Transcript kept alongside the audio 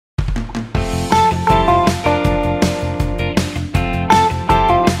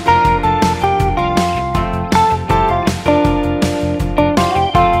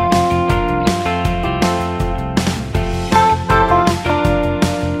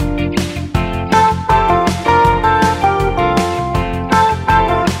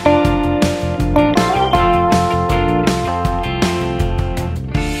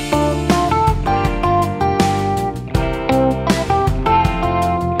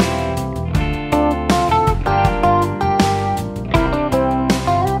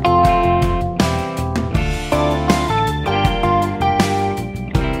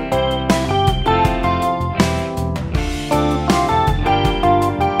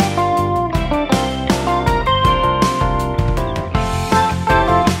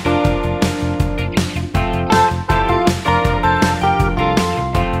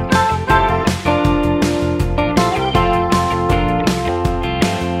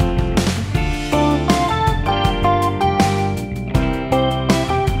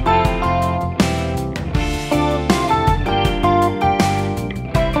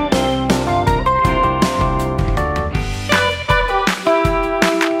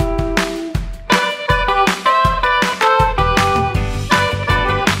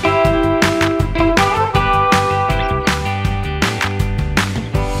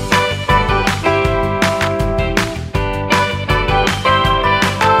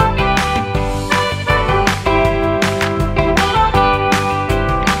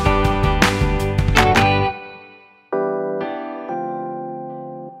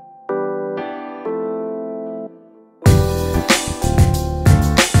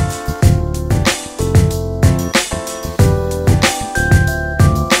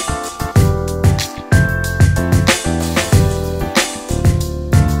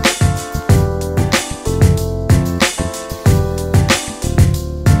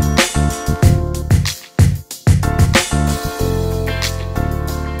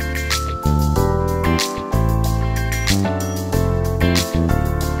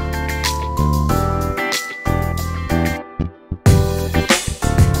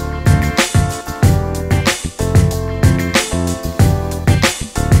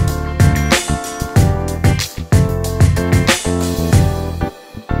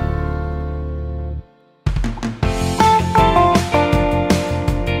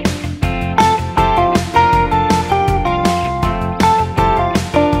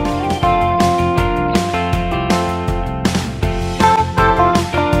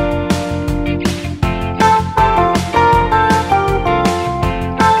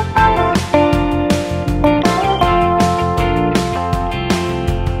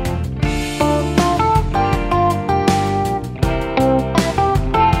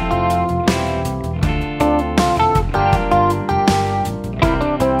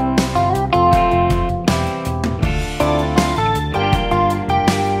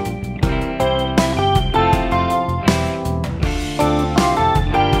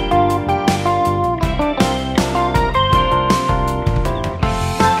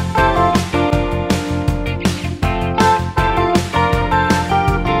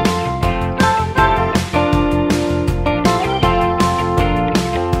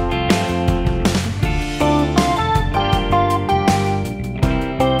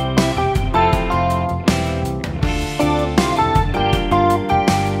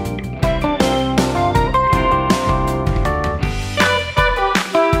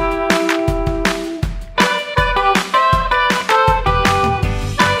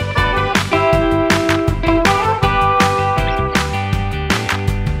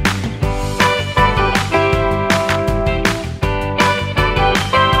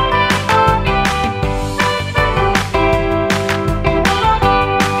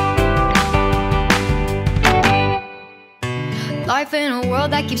Life in a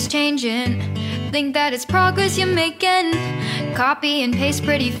world that keeps changing. Think that it's progress you're making. Copy and paste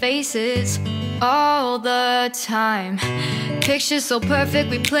pretty faces all the time. Pictures so perfect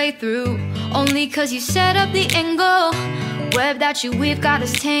we play through, only cause you set up the angle. Web that you weave got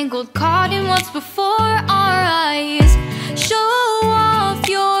us tangled, caught in what's before our eyes. Show off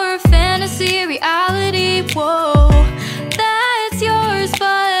your fantasy reality, whoa, that's yours,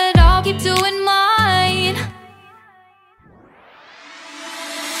 but I'll keep doing mine.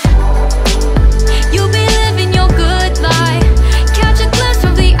 You'll be living your good life, catch a glimpse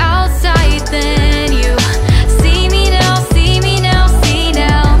from the outside, then you see me now, see me now, see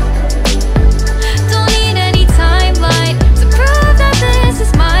now. Don't need any timeline to prove that this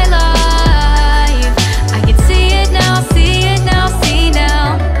is my life. I can see it now, see it now, see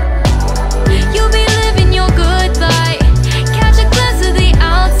now. You'll be living your good life, catch a glimpse of the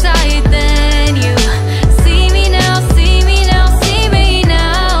outside, then you see me now, see me now, see me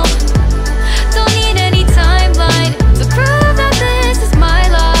now. Don't need any timeline to prove that this is my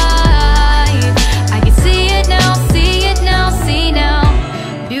life. I can see it now, see it now, see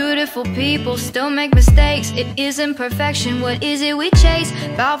now. Beautiful people still make mistakes. It isn't perfection, what is it we chase?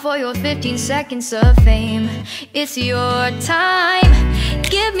 Bow for your 15 seconds of fame. It's your time.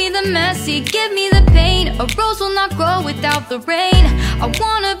 Give me the messy, give me the pain. A rose will not grow without the rain. I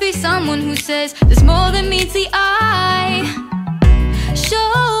wanna be someone who says there's more than meets the eye. Show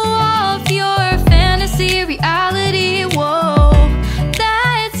off your fantasy reality, whoa,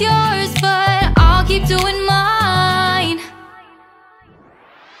 that's yours, but I'll keep doing mine.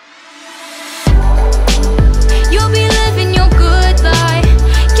 You'll be living your good life,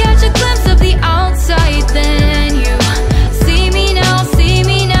 catch a glimpse of the outside, then you see me now, see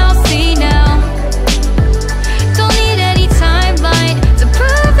me now, see now. Don't need any timeline to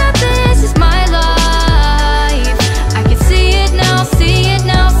prove that this is my life. I can see it now, see it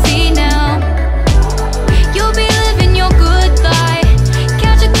now, see now. You'll be living your good life,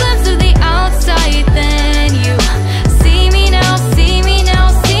 catch a glimpse of the outside, then you see me now, see me now,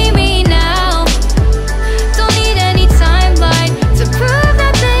 see me now. Don't need any timeline to prove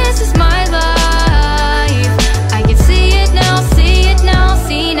that this is my life. I can see it now, see it now,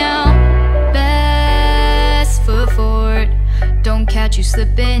 see now. Best foot forward, don't catch you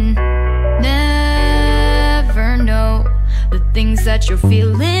slipping. Never know the things that you're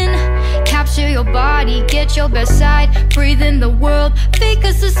feeling. Capture your body, get your best side. Breathe in the world, fake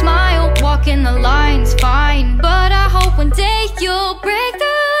us a smile. Walk in the lines, fine, but I hope one day you'll break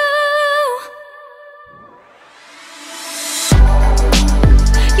through.